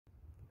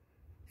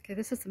Okay,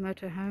 this is the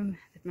motorhome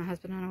that my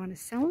husband and I want to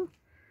sell.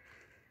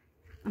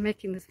 I'm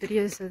making this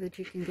video so that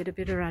you can get a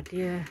better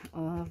idea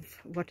of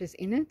what is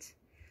in it.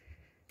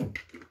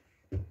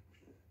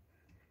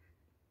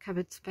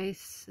 Covered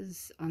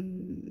spaces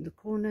on the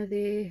corner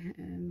there,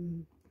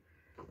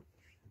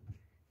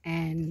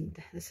 and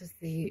this is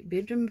the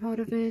bedroom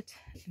part of it.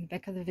 In the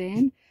back of the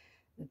van,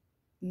 the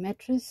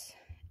mattress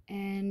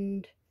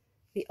and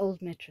the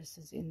old mattress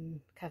is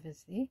in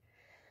covers there.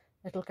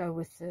 That'll go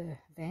with the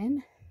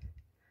van.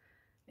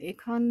 The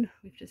aircon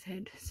we've just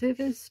had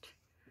serviced.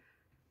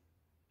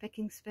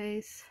 Packing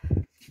space.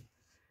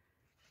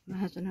 My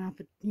husband and I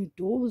put new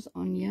doors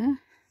on here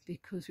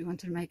because we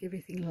wanted to make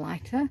everything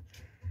lighter.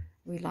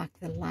 We like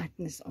the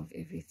lightness of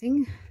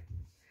everything.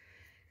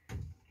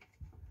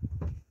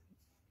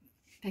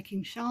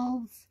 Packing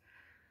shelves,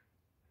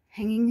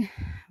 hanging.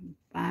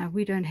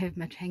 We don't have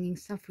much hanging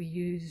stuff. We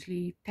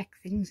usually pack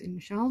things in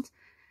shelves.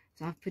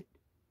 So I've put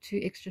 2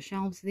 extra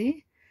shelves there,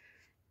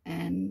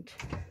 and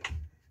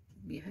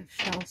we have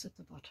shelves at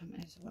the bottom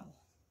as well.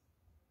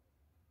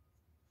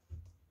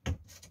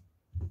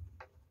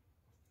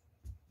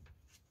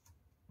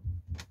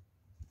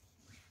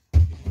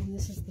 And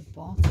this is the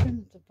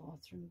bathroom, the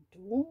bathroom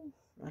door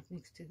right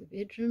next to the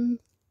bedroom.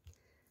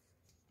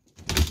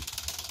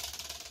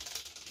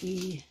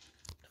 The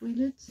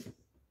toilet,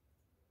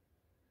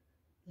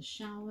 the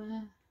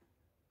shower.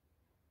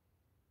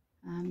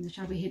 The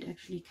shower head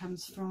actually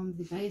comes from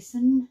the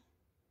basin,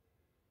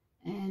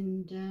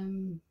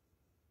 and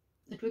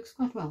it works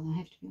quite well. I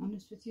have to be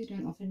honest with you,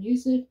 don't often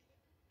use it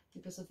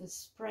because of the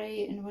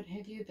spray and what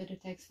have you, but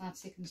it takes 5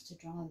 seconds to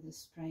dry the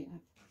spray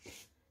up.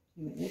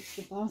 Anyway, that's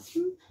the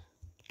bathroom.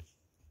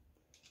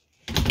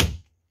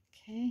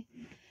 Okay,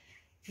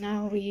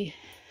 now we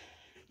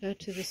go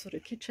to the sort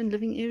of kitchen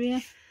living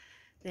area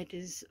that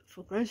is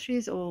for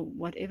groceries or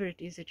whatever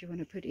it is that you want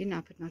to put in. I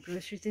put my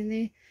groceries in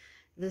there.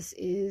 This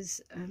is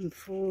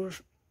for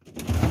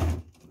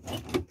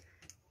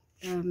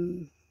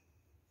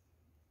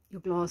your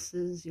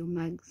glasses, your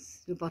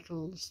mugs, your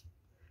bottles,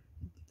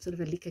 sort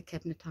of a liquor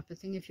cabinet type of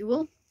thing, if you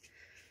will.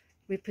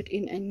 We put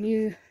in a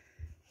new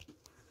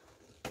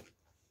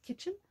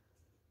kitchen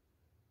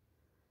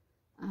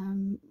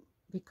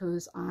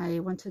because I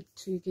wanted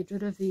to get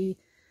rid of the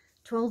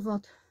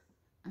 12-volt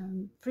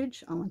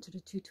fridge. I wanted a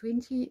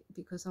 220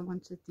 because I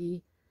wanted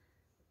the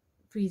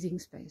freezing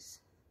space.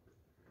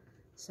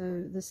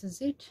 So this is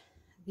it.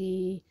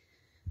 The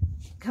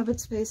cupboard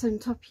space on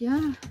top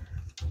here.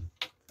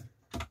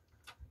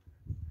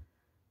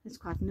 It's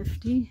quite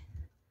nifty.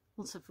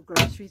 Also for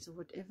groceries or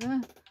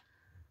whatever.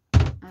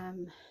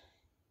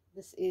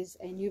 This is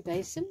a new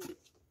basin.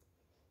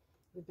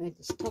 We've made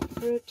this top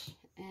for it,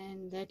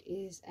 and that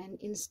is an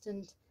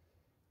instant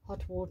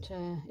hot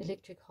water,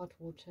 electric hot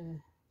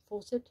water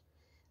faucet.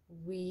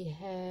 We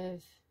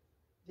have,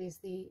 there's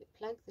the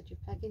plug that you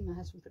plug in. My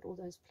husband put all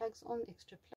those plugs on, extra plugs.